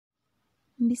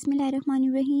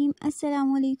बिस्मिल्लाहिर्रहमानिर्रहीम।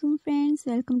 अस्सलाम वालेकुम friends,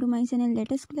 welcome to my channel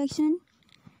latest collection.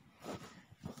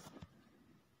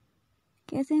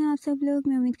 कैसे हैं आप सब लोग?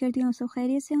 मैं उम्मीद करती हूँ आप सब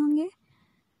खैरियत से होंगे।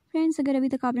 फ्रेंड्स, अगर अभी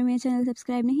तक आपने मेरा चैनल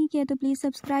सब्सक्राइब नहीं किया तो please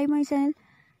subscribe my channel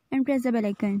and press the bell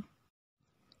icon.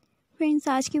 Friends,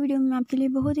 आज की वीडियो में आपके लिए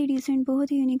बहुत ही डिसेंट,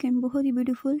 बहुत ही यूनिक एंड बहुत ही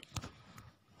beautiful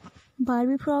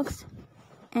Barbie frocks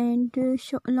and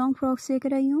long frocks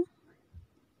लेकर आई हूँ।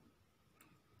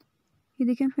 ये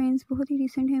देखें फ्रेंड्स, बहुत ही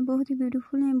डिसेंट हैं, बहुत ही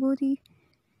ब्यूटीफुल हैं, बहुत ही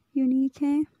यूनिक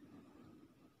हैं।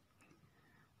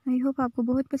 आई होप आपको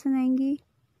बहुत पसंद आएंगी।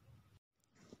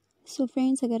 सो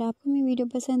फ्रेंड्स, अगर आपको मेरी वीडियो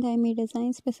पसंद आए, मेरे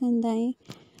डिज़ाइंस पसंद आए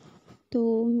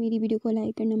तो मेरी वीडियो को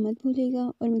लाइक करना मत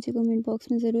भूलिएगा और मुझे कमेंट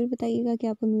बॉक्स में ज़रूर बताइएगा कि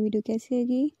आपको मेरी वीडियो कैसी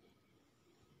लगी।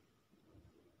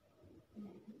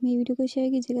 मेरी वीडियो को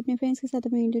शेयर कीजिएगा अपने फ्रेंड्स के साथ,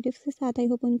 अपने रिलेटिव्स के साथ। आई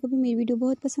होप उनको भी मेरी वीडियो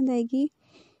बहुत पसंद आएगी।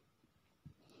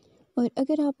 और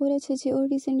अगर आप और अच्छे और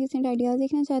डिसेंट आइडियाज़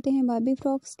देखना चाहते हैं बारबी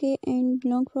फ्रॉक्स के एंड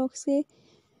लॉन्ग फ्रॉक्स के,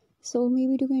 सो मेरी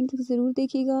वीडियो को एंड तक ज़रूर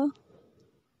देखिएगा।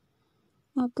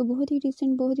 आपको बहुत ही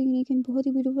डिसेंट, बहुत ही यूनिक एंड बहुत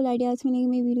ही ब्यूटीफुल आइडियाज़ मिलेंगे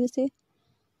मेरी वीडियो से।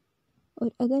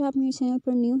 और अगर आप मेरे चैनल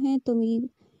पर न्यू हैं तो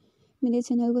मेरे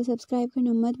चैनल को सब्सक्राइब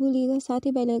करना मत भूलिएगा। साथ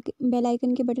ही बेल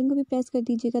आइकन के बटन को भी प्रेस कर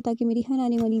दीजिएगा ताकि मेरी हर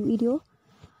आने वाली वीडियो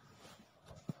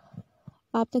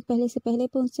आप तक पहले से पहले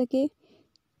पहुंच सके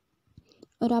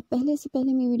और आप पहले से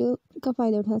पहले मेरी वीडियो का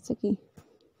फ़ायदा उठा सकें।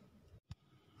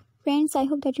 Friends, I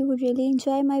hope that you would really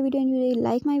enjoy my video and you really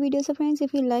like my video. So friends,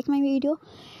 if you like my video,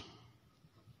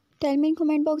 tell me in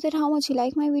comment box that how much you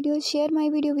like my video. Share my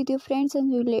video with your friends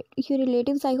and your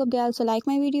relatives. I hope they also like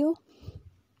my video.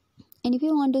 And if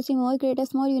you want to see more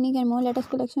greatest, more unique and more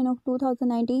latest collection of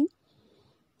 2019,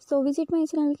 so visit my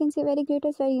channel. You can see very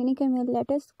greatest, very unique and very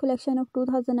latest collection of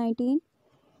 2019.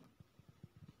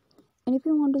 And if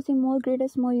you want to see more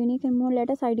greatest, more unique and more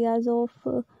latest ideas of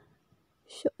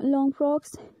long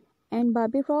frocks and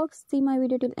Barbie frocks, see my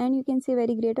video till end. You can see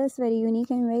very greatest, very unique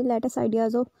and very latest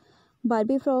ideas of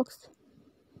Barbie frocks.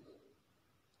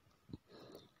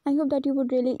 I hope that you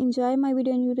would really enjoy my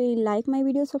video and you really like my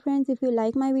video. So friends, if you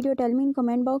like my video, tell me in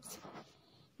comment box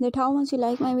that how much you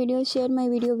like my video. Share my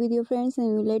video with your friends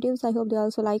and relatives. I hope they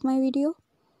also like my video.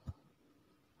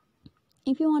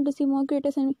 If you want to see more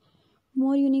greatest and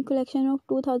more unique collection of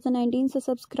 2019, so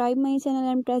subscribe my channel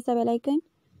and press the bell icon.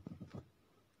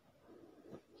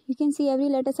 You can see every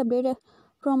latest update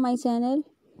from my channel.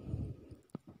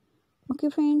 Okay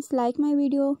friends, like my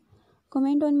video,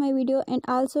 comment on my video and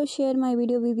also share my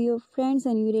video with your friends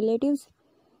and your relatives.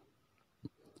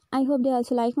 I hope they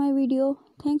also like my video.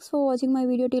 Thanks for watching my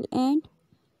video till end.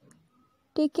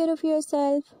 Take care of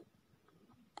yourself.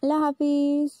 Allah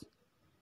Hafiz.